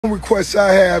request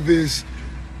I have is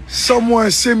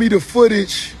someone send me the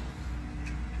footage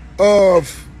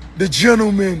of the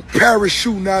gentleman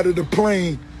parachuting out of the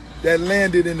plane that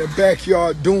landed in the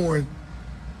backyard during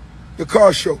the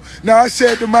car show. Now, I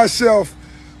said to myself,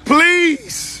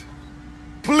 please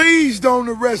don't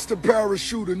arrest the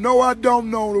parachuter. No, I don't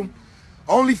know him.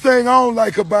 Only thing I don't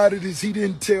like about it is he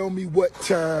didn't tell me what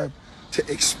time to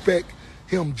expect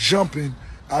him jumping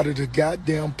out of the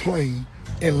goddamn plane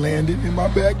and landed in my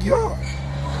backyard.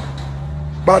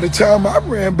 By the time I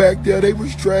ran back there, they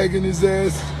was dragging his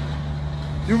ass.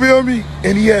 You feel me?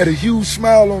 And he had a huge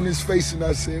smile on his face, and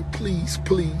I said, please,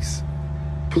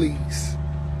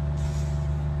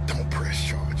 don't press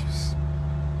charges.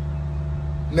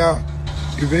 Now,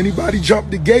 if anybody jump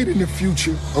the gate in the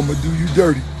future, I'm gonna do you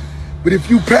dirty. But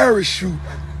if you parachute,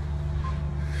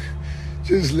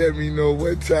 just let me know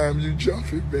what time you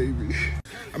jump it, baby.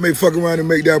 I may fuck around and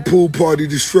make that pool party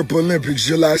the Stripper Olympics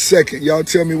July 2nd. Y'all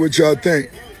tell me what y'all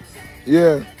think.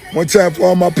 Yeah, one time for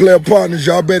all my player partners,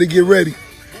 y'all better get ready.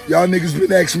 Y'all niggas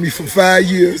been asking me for 5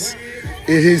 years.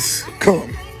 It has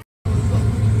come.